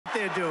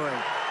they're doing.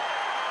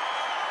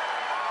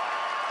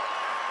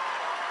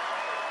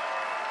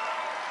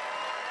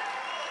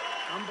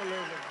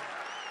 Unbelievable.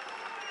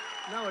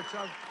 No, it's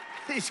all,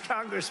 these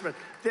congressmen,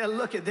 they're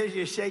looking, they're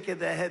just shaking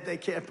their head. They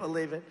can't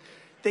believe it.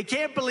 They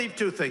can't believe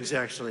two things,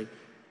 actually.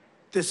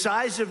 The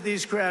size of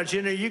these crowds.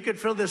 You know, you could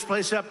fill this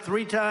place up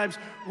 3 times.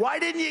 Why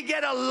didn't you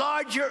get a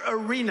larger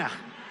arena?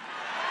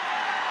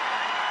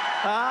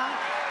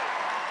 Huh?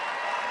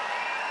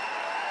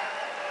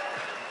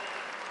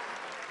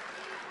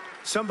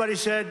 Somebody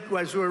said,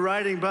 as we were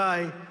riding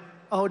by,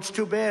 oh, it's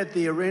too bad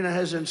the arena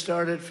hasn't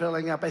started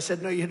filling up. I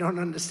said, no, you don't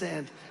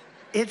understand.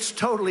 It's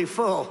totally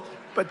full,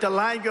 but the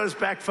line goes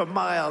back for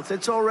miles.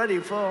 It's already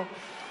full.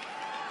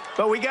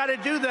 But we got to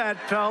do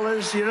that,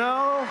 fellas, you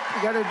know?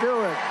 We got to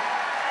do it.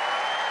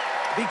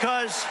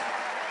 Because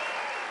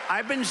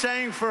I've been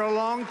saying for a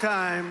long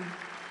time,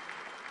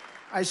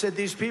 I said,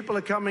 these people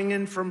are coming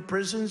in from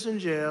prisons and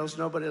jails.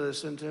 Nobody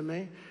listened to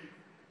me.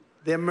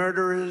 They're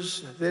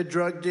murderers. They're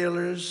drug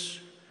dealers.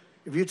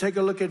 If you take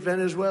a look at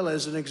Venezuela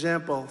as an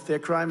example, their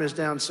crime is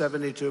down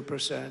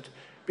 72%.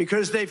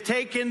 Because they've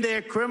taken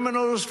their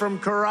criminals from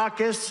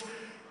Caracas.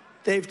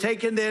 They've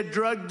taken their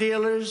drug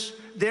dealers.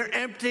 They're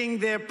emptying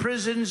their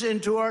prisons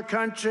into our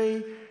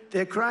country.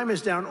 Their crime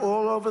is down.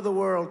 All over the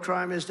world,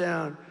 crime is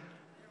down.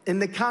 In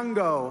the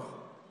Congo,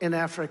 in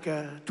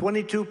Africa,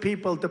 22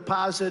 people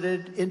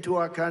deposited into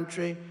our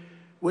country.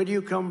 Where do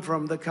you come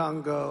from? The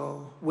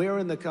Congo. Where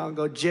in the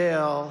Congo?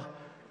 Jail.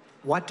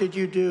 What did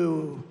you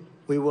do?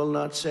 We will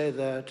not say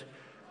that.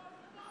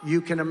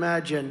 You can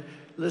imagine.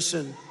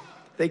 Listen,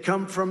 they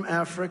come from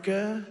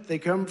Africa. They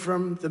come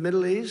from the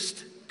Middle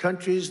East,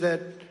 countries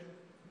that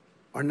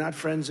are not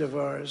friends of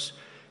ours.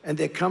 And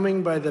they're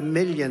coming by the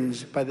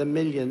millions,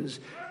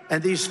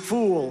 And these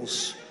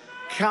fools,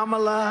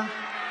 Kamala,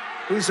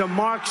 who's a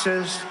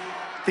Marxist,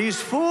 these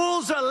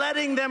fools are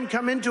letting them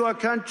come into our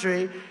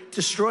country,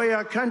 destroy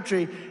our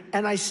country.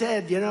 And I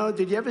said, you know,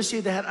 did you ever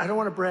see the hat? I don't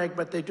want to brag,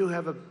 but they do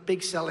have a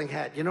big selling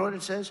hat. You know what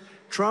it says?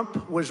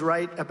 Trump was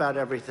right about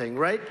everything,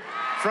 right?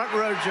 Front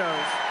row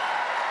Joes.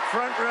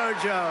 Front row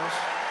Joes.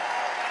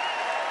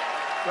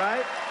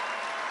 Right?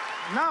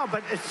 No,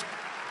 but it's...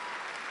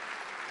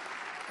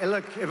 Hey,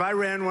 look, if I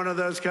ran one of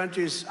those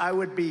countries, I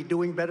would be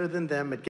doing better than them at